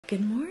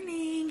Good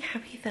morning,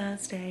 happy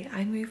Thursday.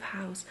 I move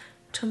house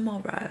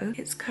tomorrow.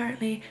 It's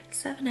currently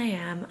 7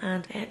 AM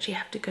and I actually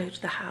have to go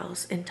to the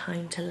house in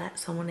time to let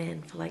someone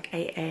in for like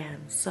 8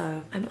 AM.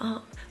 So I'm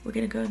up, we're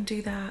gonna go and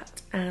do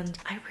that, and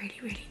I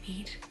really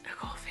need a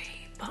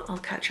coffee, but I'll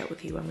catch up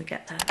with you when we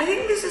get there. I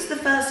think this is the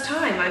first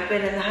time I've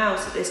been in the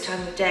house at this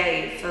time of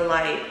day for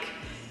like,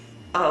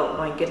 oh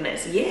my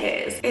goodness,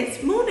 years.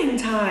 It's morning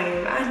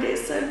time and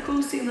it's so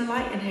cool seeing the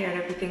light in here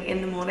and everything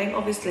in the morning.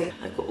 Obviously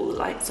I've got all the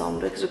lights on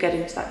because we're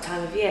getting to that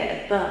time of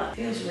year, but it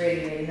feels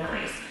really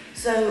nice.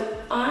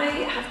 So I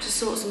have to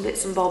sort some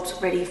bits and bobs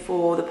ready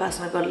for the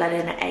person I've got to let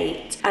in at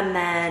 8, and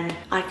then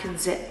I can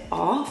zip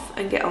off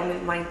and get on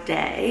with my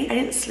day. I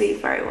didn't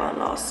sleep very well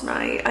last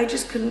night. I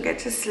just couldn't get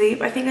to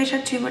sleep. I think I just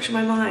had too much in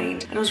my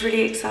mind and I was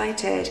really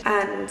excited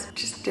and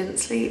just didn't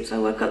sleep. So I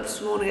woke up this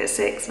morning at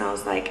 6 and I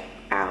was like,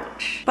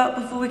 ouch. But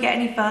before we get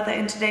any further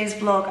in today's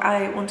vlog,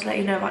 I want to let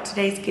you know about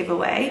today's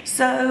giveaway.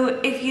 So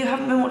if you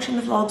haven't been watching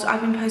the vlogs, I've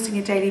been posting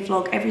a daily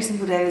vlog every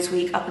single day this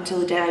week up until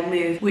the day I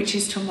move, which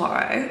is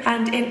tomorrow.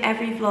 And in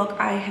every vlog,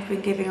 I have been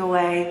giving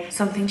away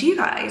something to you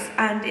guys,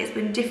 and it's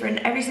been different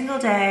every single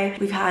day.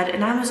 We've had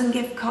an Amazon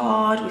gift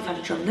card, we've had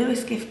a John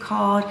Lewis gift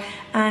card,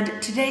 and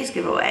today's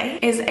giveaway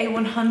is a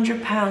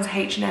 £100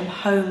 H&M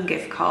home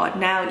gift card.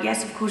 Now,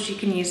 yes, of course you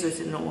can use this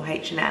in normal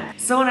H&M.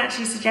 Someone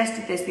actually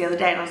suggested this the other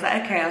day and I was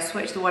like, okay, I'll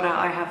switch the one out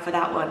I have for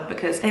that one,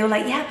 because they were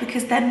like, yeah,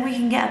 because then we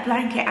can get a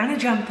blanket and a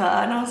jumper,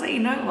 and I was like, you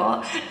know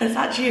what, that's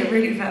actually a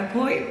really fair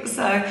point.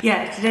 So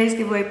yeah, today's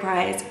giveaway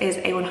prize is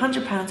a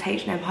 £100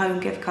 H&M home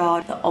gift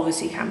card that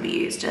obviously can be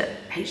used at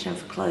H&M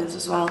for clothes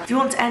as well. If you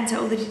want to enter,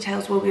 all the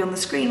details will be on the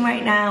screen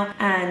right now,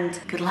 and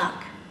good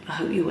luck. I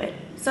hope you win.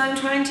 So I'm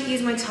trying to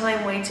use my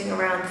time waiting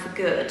around for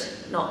good,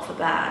 not for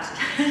bad.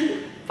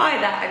 By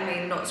that I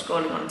mean not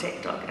scrolling on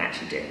TikTok and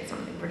actually doing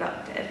something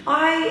productive.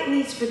 I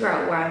need to figure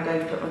out where I'm going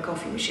to put my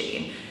coffee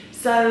machine.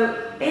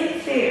 So in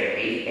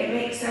theory, it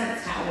makes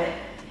sense to have it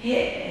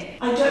here.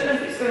 I don't know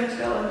if it's going to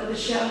go under the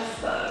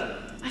shelf though.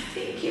 I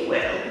think it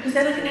will, because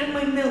then I can have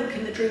my milk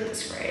in the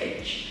drinks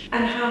fridge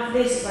and have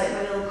this like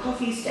my little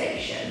coffee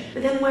station.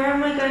 But then where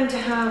am I going to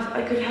have,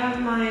 I could have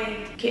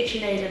my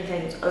KitchenAid and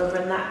things over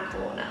in that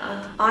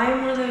corner.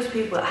 I'm one of those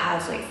people that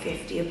has like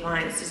 50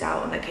 appliances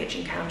out on their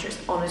kitchen counter. It's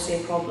honestly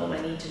a problem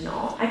I need to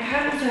not. I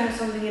can also have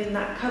something in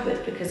that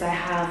cupboard because I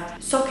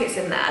have sockets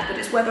in there, but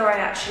it's whether I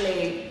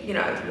actually, you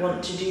know,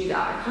 want to do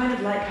that. I kind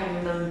of like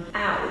having them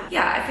out.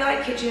 Yeah, I feel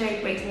like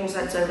KitchenAid makes more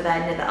sense over there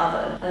near the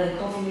oven, and then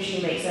coffee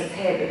machine makes sense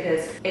here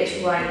because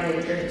it's right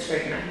near the drinks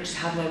fridge and I can just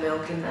have my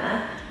milk in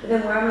there. But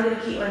then where am I going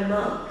to keep my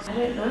mugs? I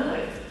don't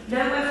know.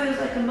 Nowhere feels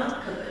like a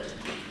mug cupboard.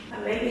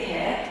 And maybe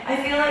here. I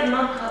feel like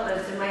mug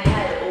cupboards in my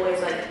head are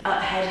always like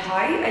up head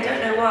height. I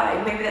don't know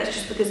why. Maybe that's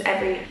just because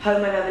every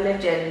home I've ever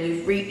lived in,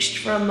 you've reached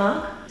for a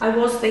mug. I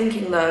was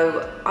thinking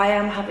though, I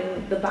am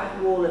having the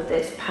back wall of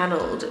this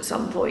panelled at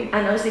some point,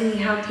 and I was thinking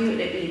how cute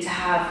it'd be to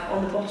have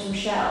on the bottom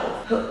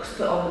shelf hooks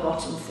put on the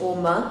bottom for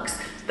mugs.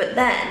 But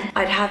then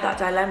I'd have that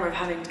dilemma of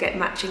having to get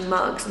matching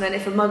mugs, and then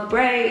if a mug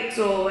breaks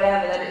or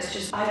whatever, then it's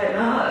just, I don't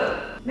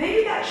know.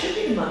 Maybe that should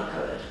be the mug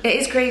cupboard. It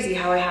is crazy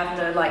how I have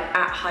no like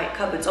at height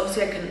cupboards.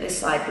 Obviously I couldn't this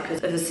side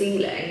because of the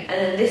ceiling, and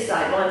then this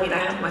side, well I mean I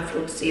have my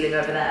floor to ceiling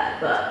over there,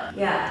 but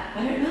yeah,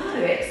 I don't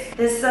know.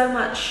 There's so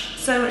much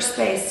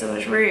space, so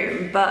much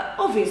room, but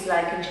obviously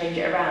I can change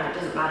it around. It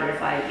doesn't matter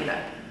if I, you know,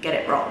 get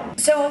it wrong.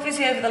 So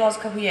obviously over the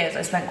last couple of years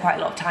I spent quite a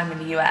lot of time in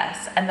the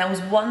US, and there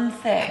was one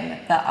thing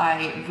that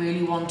I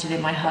really wanted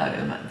in my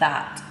home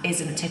that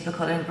isn't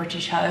typical in a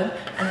British home,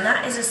 and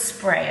that is a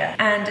sprayer.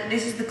 And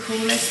this is the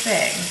coolest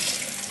thing.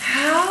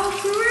 How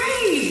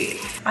great!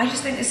 I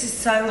just think this is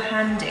so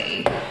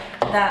handy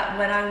that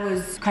when I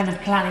was kind of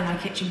planning my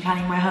kitchen,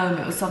 planning my home,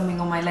 it was something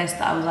on my list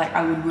that I was like,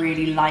 I would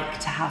really like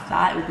to have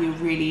that. It would be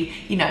a really,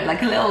 you know,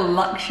 like a little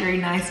luxury,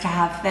 nice to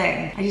have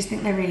thing. I just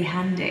think they're really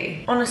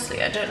handy.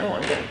 Honestly, I don't know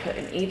what I'm gonna put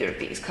in either of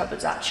these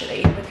cupboards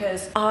actually,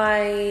 because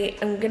I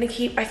am gonna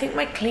keep, I think,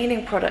 my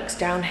cleaning products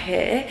down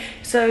here.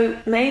 So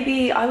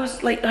maybe I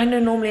was like, I know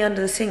normally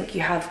under the sink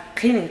you have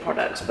cleaning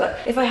products, but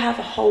if I have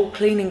a whole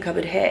cleaning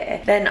cupboard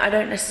here, then I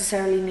don't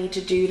necessarily need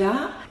to do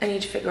that. I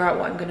need to figure out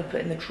what I'm gonna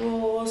put in the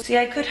drawers. See,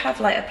 I could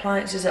have like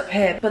appliances up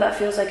here, but that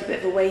feels like a bit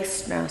of a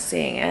waste now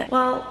seeing it.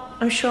 Well,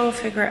 I'm sure I'll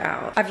figure it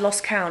out. I've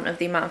lost count of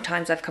the amount of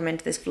times I've come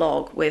into this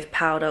vlog with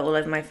powder all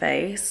over my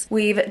face.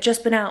 We've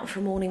just been out for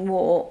a morning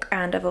walk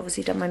and I've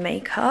obviously done my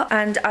makeup,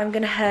 and I'm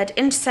gonna head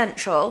into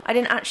Central. I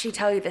didn't actually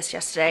tell you this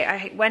yesterday.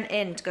 I went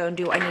in to go and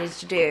do what I needed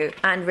to do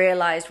and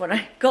realised when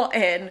I got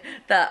in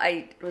that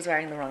I was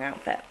wearing the wrong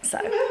outfit, so.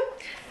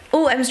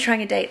 Oh, Emma's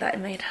trying a date that I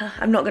made her.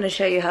 I'm not gonna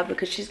show you her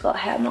because she's got a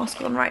hair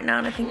mask on right now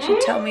and I think she'd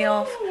tell me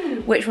off.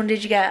 Which one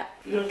did you get?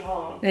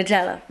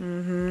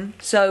 Nutella.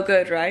 So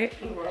good, right?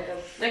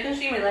 They can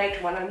see me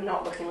later when I'm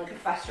not looking like a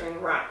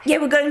festering rat. Yeah,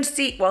 we're going to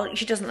see. Well,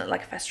 she doesn't look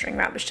like a festering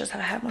rat, but she does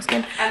have a hair mask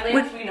in. And they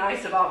have to be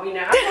nice about me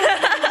now.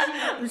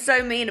 I'm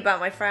so mean about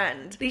my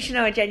friend. At least you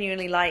know I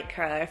genuinely like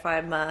her. If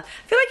I'm, I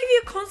feel like if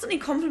you're constantly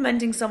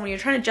complimenting someone, you're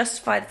trying to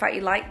justify the fact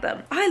you like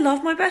them. I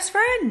love my best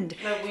friend.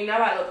 No, we know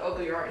I look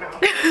ugly right now.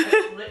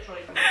 It's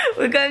literally.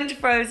 We're going to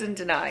Frozen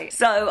tonight.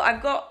 So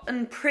I've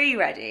gotten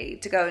pre-ready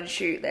to go and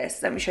shoot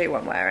this. Let me show you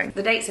what I'm wearing.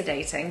 The dates are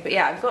dating, but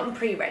yeah, I've gotten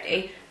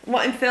pre-ready.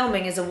 What I'm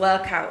filming is a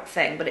workout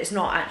thing, but it's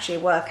not actually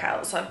a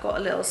workout, so I've got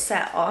a little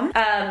set on.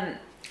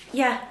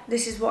 Yeah,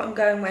 this is what I'm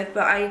going with,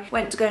 but I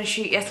went to go and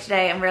shoot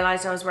yesterday and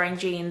realised I was wearing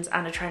jeans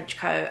and a trench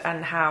coat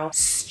and how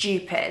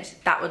stupid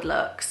that would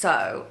look.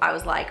 So I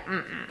was like,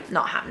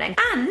 not happening.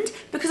 And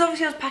because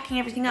obviously I was packing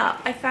everything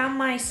up, I found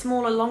my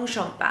smaller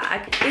Longchamp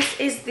bag. This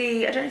is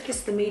the, I don't know if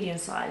it's the medium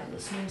size or the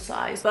small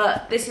size,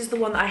 but this is the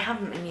one that I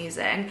haven't been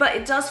using. But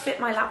it does fit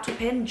my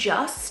laptop in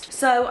just.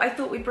 So I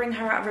thought we'd bring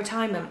her out of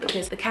retirement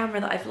because the camera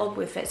that I vlog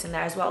with fits in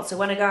there as well. So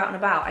when I go out and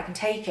about, I can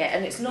take it,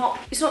 and it's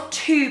not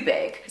too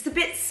big. It's a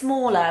bit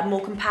smaller, more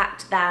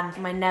compact than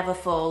my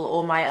Neverfull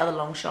or my other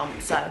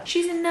Longchamp. So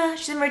she's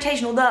in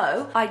rotation.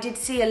 Although I did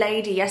see a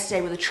lady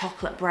yesterday with a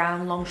chocolate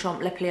brown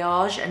Longchamp Le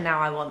Pliage, and now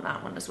I want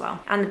that one as well,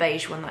 and the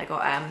beige one that I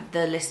got.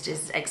 The list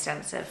is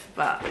extensive,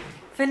 but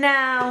for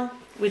now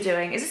we're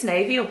doing, is this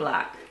navy or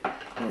black?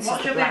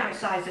 What's your favourite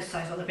size, this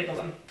size or the bigger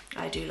one?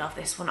 I do love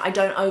this one. I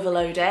don't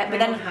overload it, but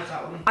then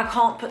I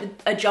can't put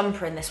a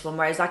jumper in this one,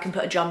 whereas I can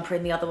put a jumper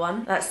in the other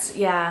one. That's,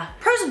 yeah,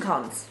 pros and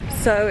cons.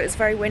 So it's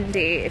very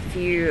windy, if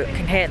you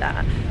can hear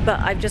that,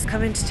 but I've just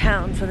come into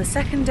town for the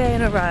second day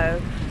in a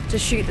row to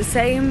shoot the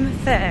same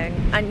thing,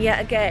 and yet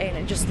again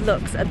it just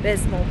looks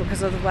abysmal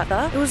because of the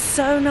weather. It was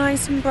so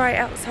nice and bright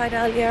outside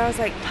earlier. I was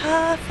like,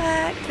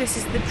 perfect, this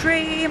is the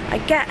dream. I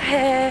get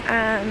here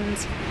and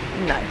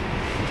no.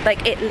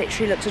 Like, it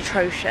literally looks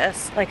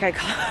atrocious. Like, I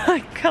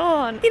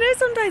can't. You know,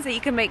 sometimes that you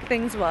can make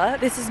things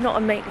work. This is not a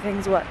make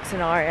things work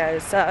scenario,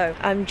 so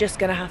I'm just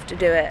gonna have to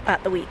do it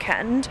at the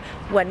weekend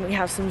when we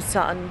have some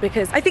sun,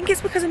 because I think it's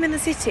because I'm in the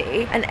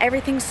city and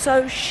everything's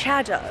so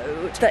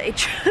shadowed that it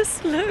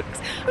just looks,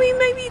 I mean,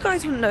 maybe you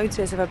guys wouldn't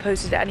notice if I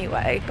posted it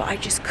anyway, but I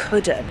just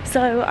couldn't.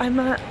 So I'm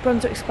at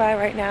Brunswick Square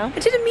right now. I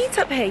did a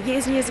meetup here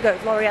years and years ago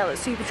with L'Oreal at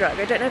Superdrug.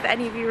 I don't know if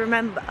any of you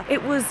remember.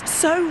 It was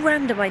so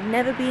random, I'd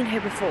never been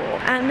here before,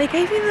 and they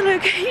gave me the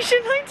location.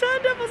 I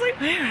turned up, I was like,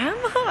 where am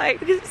I?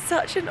 Because it's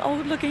such an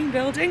old looking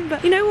building,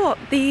 but you know what,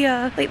 the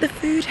like the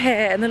food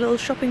here and the little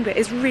shopping bit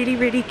is really,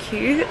 really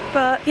cute.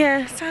 But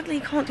yeah,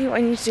 sadly can't do what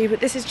I need to do, but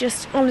this is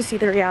just honestly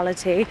the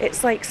reality.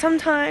 It's like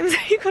sometimes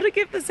you gotta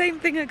give the same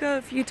thing a go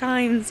a few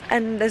times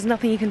and there's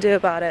nothing you can do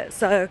about it.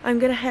 So I'm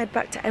gonna head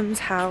back to Em's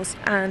house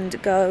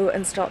and go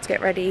and start to get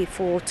ready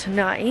for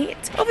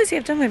tonight. Obviously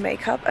I've done my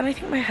makeup and I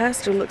think my hair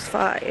still looks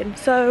fine,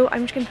 so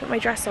I'm just gonna put my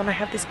dress on. I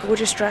have this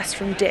gorgeous dress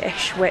from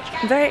Dish, which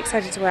I'm very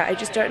excited to wear. I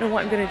just don't know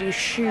what I'm going to do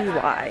shoe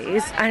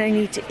wise, and I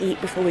need to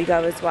eat before we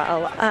go as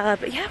well.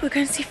 But yeah, we're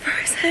going to see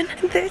Frozen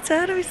in theatre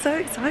and I'm so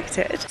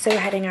excited. So we're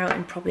heading out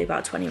in probably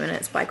about 20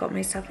 minutes, but I got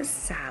myself a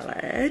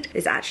salad.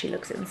 This actually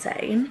looks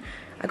insane.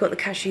 I got the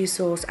cashew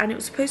sauce and it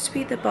was supposed to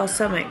be the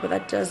balsamic, but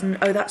that doesn't.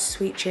 Oh, that's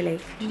sweet chili.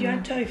 Did you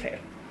add tofu?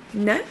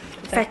 No,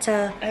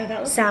 feta,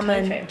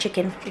 salmon, like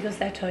chicken. Because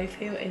their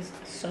tofu is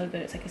so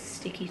good. It's like a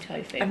sticky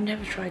tofu. I've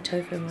never tried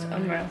tofu in my life.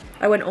 Unreal.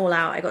 I went all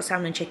out. I got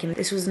salmon and chicken.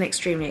 This was an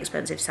extremely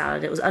expensive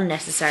salad. It was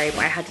unnecessary, but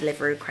I had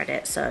Deliveroo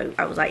credit, so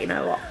I was like, you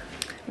know what,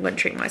 I'm going to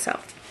treat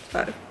myself.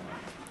 So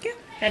yeah.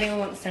 If anyone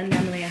wants to send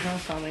Emily a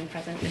housewarming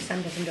present, just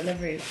send her some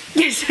Deliveroo.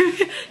 Yes,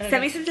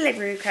 send me some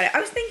Deliveroo credit. I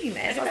was thinking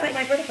this. I was like,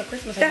 my brother for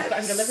Christmas, I just got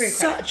him Deliveroo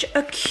credit. Such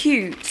a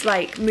cute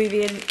like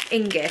movie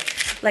in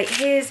gift. Like,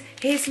 here's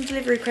some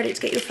Deliveroo credit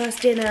to get your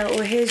first dinner,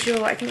 or here's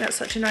your, I think that's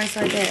such a nice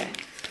idea.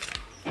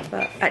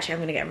 But actually I'm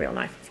gonna get a real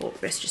knife and fork.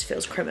 This just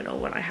feels criminal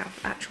when I have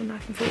actual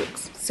knife and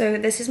forks. So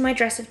this is my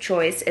dress of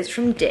choice. It's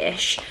from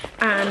Dish,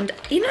 and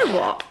you know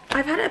what?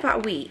 I've had it about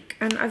a week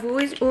and I've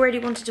already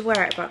wanted to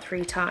wear it about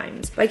 3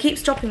 times. But I keep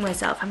stopping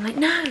myself. I'm like,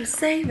 no,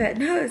 save it,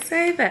 no,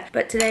 save it.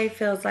 But today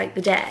feels like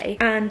the day,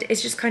 and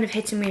it's just kind of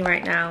hitting me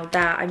right now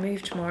that I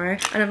move tomorrow,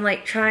 and I'm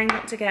like trying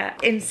not to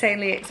get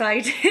insanely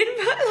excited,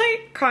 but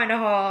like kind of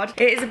hard.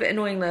 It is a bit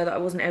annoying though that I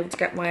wasn't able to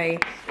get my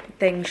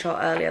thing shot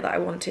earlier that I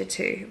wanted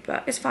to,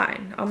 but it's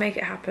fine. I'll make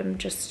it happen,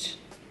 just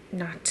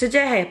not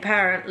today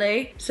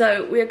apparently.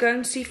 So we are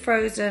going to see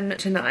Frozen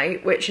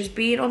tonight, which has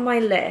been on my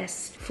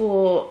list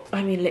for,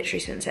 I mean,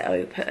 literally since it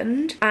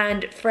opened,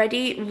 and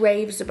Freddie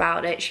raves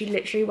about it. She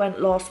literally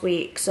went last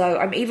week, so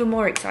I'm even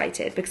more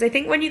excited, because I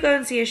think when you go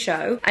and see a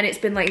show and it's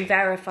been like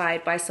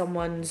verified by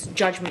someone's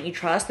judgment you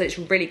trust that it's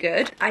really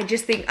good, I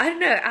just think, I don't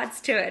know, it adds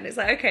to it, and it's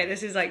like, okay,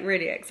 this is like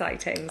really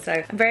exciting.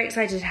 So I'm very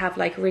excited to have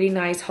like a really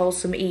nice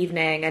wholesome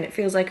evening, and it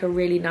feels like a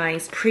really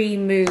nice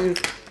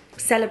pre-move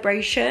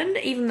celebration,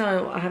 even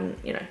though I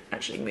haven't, you know,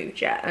 actually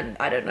moved yet, and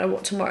I don't know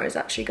what tomorrow is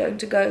actually going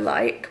to go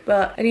like.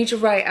 But I need to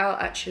write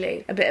out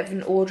actually a bit of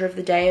an order of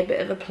the day, a bit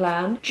of a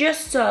plan,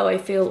 just so I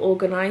feel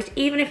organized,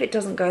 even if it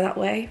doesn't go that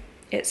way.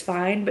 it's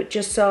fine, but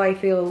just so I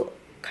feel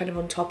kind of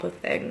on top of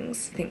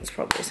things, I think it's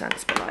probably a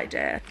sensible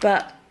idea.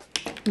 But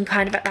I'm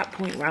kind of at that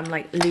point where I'm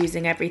like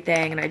losing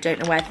everything and I don't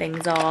know where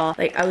things are.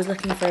 Like I was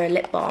looking for a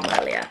lip balm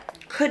earlier.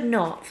 Could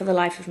not for the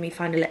life of me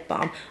find a lip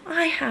balm.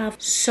 I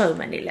have so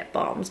many lip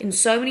balms in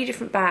so many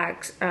different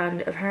bags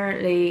and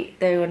apparently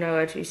they were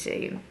nowhere to be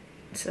seen.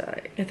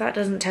 So if that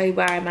doesn't tell you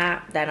where I'm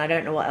at, then I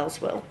don't know what else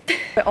will.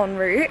 We're en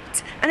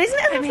route, and isn't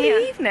it a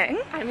lovely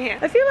evening? I'm here.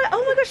 I feel like,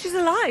 oh my gosh, she's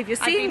alive. You're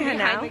seeing her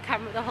now. I've been behind the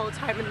camera the whole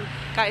time, and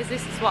guys,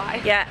 this is why.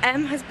 Yeah,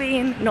 Em has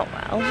been not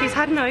well. She's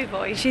had no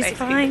voice. She's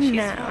fine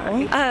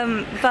now.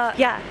 Fine. But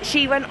yeah,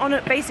 she went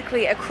on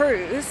basically a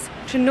cruise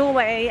to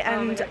Norway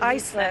and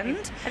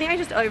Iceland. I think I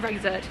just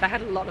overexerted. I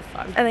had a lot of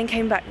fun. And then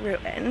came back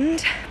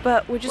ruined.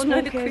 But we're just no,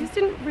 the cruise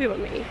didn't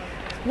ruin me.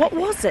 What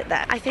was it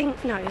then? I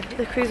think, no,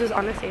 the cruise was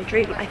honestly a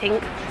dream. I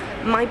think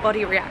my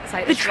body reacts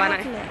like this when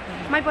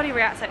my body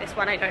reacts like this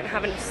when I don't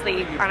have enough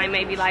sleep and I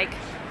maybe like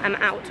I'm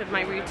out of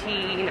my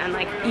routine and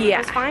like it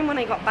was fine when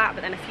I got back,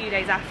 but then a few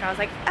days after I was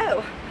like,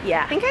 oh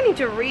yeah, I think I need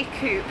to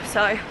recoup.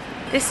 So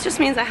this just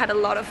means I had a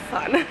lot of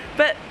fun.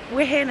 But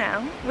we're here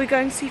now, we're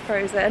going to see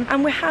Frozen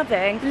and we're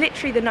having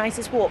literally the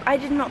nicest walk. I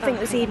did not think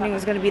this evening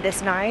was going to be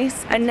this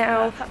nice, and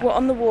now we're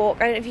on the walk.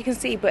 I don't know if you can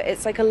see, but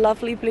it's like a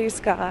lovely blue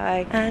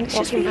sky and it's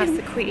just past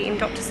the Queen,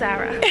 Dr.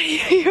 Sarah.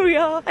 Here we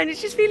are, and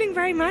it's just feeling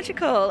very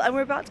magical, and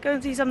we're about to go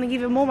and see something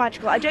even more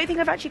magical. I don't think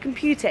I've actually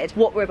computed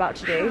what we're about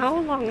to do. How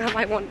long have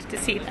I wanted to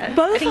see this?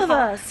 Both of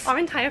us. Our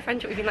entire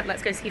friendship, we've been like,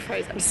 let's go see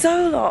Frozen.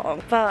 So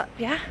long. But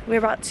yeah, we're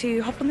about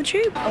to hop on the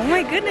tube. Oh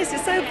my goodness,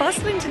 it's so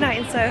bustling tonight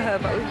in Soho,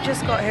 but we've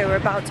just got here. We're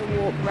about to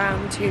walk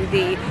round to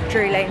the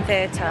Drury Lane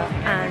Theatre,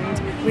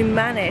 and we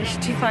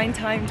managed to find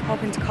time to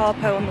pop into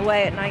Carpo on the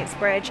way at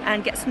Knightsbridge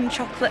and get some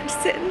chocolate to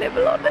sit and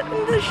nibble on at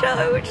the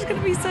show, which is going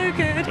to be so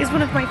good. It's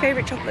one of my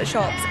favourite chocolate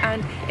shops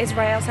and it's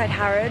right outside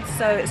Harrods,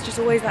 so it's just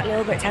always that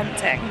little bit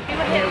tempting.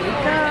 Here we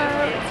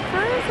go, it's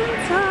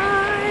Frozen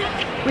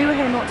time! We were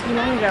here not too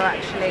long ago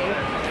actually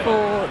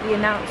for the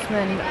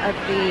announcement of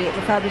the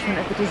refurbishment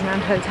of the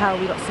Disneyland Hotel.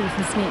 We got to see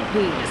some sneak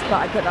peeks,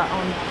 but I put that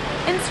on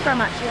Instagram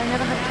actually. I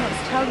never had a chance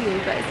to tell you,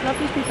 but it's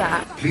lovely to be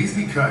back. Please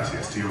be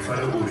courteous to your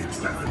fellow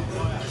audience members.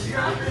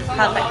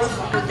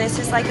 Perfect. This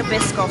is like a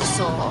Biscoff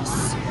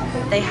sauce.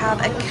 They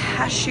have a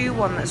cashew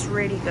one that's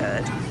really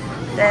good.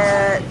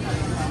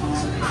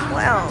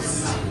 What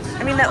else?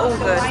 I mean, they're all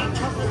good.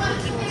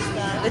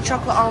 The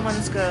chocolate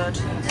almond's good.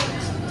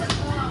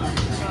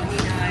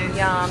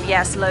 Yum.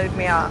 Yes, load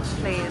me up,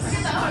 please.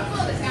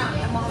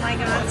 Oh my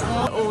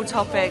god. All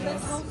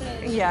toppings.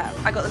 Yeah,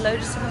 I got the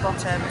lotus in the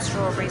bottom,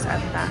 strawberries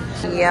and that.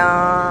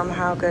 Yum,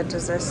 how good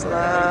does this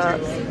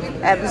look?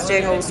 Em's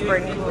doing all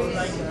sprinkles.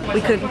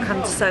 We couldn't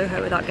come to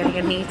Soho without getting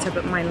Anita,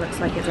 but mine looks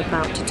like it's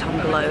about to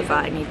tumble over.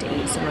 I need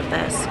to eat some of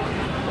this.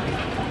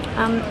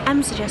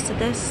 Em suggested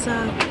this, so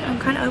I'm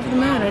kind of over the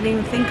moon. I didn't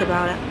even think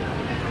about it.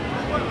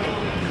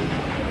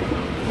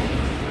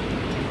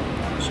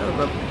 So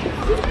good.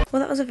 Well,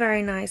 that was a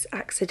very nice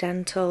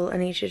accidental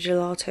Anita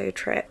Gelato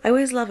trip. I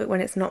always love it when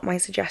it's not my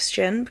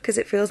suggestion because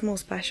it feels more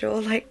special.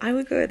 Like, I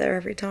would go there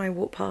every time I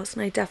walk past,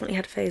 and I definitely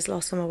had a phase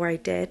last summer where I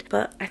did.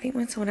 But I think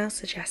when someone else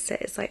suggests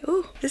it, it's like,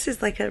 oh, this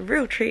is like a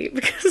real treat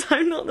because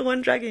I'm not the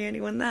one dragging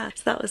anyone there.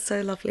 So that was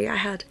so lovely. I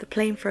had the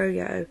plain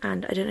froyo,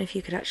 and I don't know if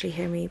you could actually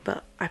hear me,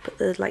 but I put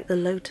the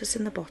lotus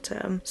in the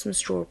bottom, some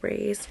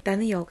strawberries, then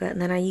the yogurt,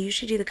 and then I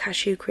usually do the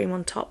cashew cream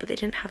on top, but they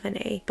didn't have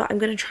any. But I'm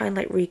gonna try and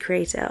like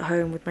recreate it at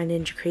home with my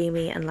Ninja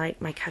Creamy and like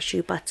my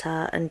cashew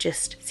butter, and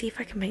just see if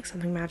I can make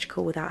something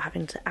magical without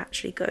having to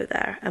actually go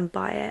there and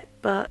buy it.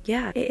 But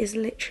yeah, it is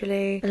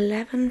literally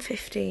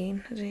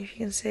 11:15. I don't know if you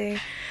can see.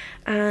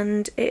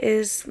 And it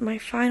is my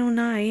final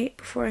night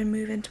before I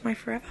move into my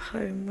forever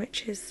home,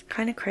 which is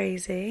kind of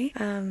crazy.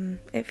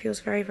 It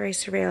feels very, very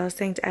surreal. I was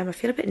saying to Em, I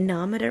feel a bit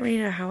numb. I don't really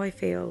know how I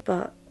feel,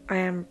 but I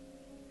am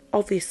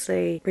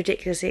obviously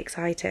ridiculously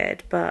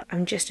excited, but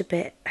I'm just a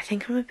bit, I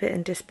think I'm a bit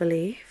in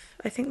disbelief.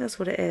 I think that's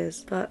what it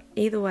is. But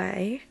either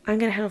way, I'm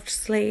gonna head off to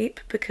sleep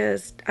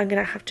because I'm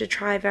gonna have to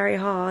try very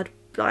hard.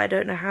 But I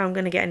don't know how I'm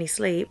going to get any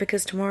sleep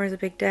because tomorrow's a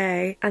big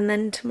day, and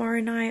then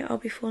tomorrow night I'll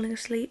be falling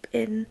asleep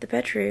in the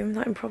bedroom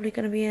that I'm probably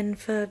going to be in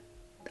for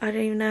I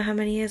don't even know how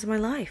many years of my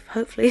life,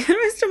 hopefully the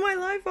rest of my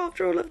life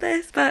after all of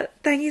this. But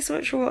thank you so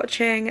much for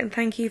watching, and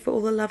thank you for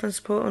all the love and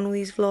support on all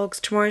these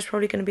vlogs. Tomorrow's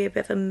probably going to be a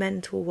bit of a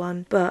mental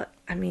one, but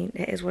I mean,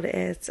 it is what it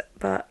is.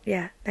 But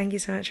yeah, thank you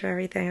so much for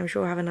everything. I'm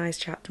sure we'll have a nice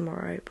chat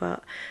tomorrow,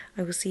 but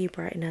I will see you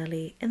bright and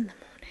early in the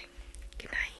morning. Good night.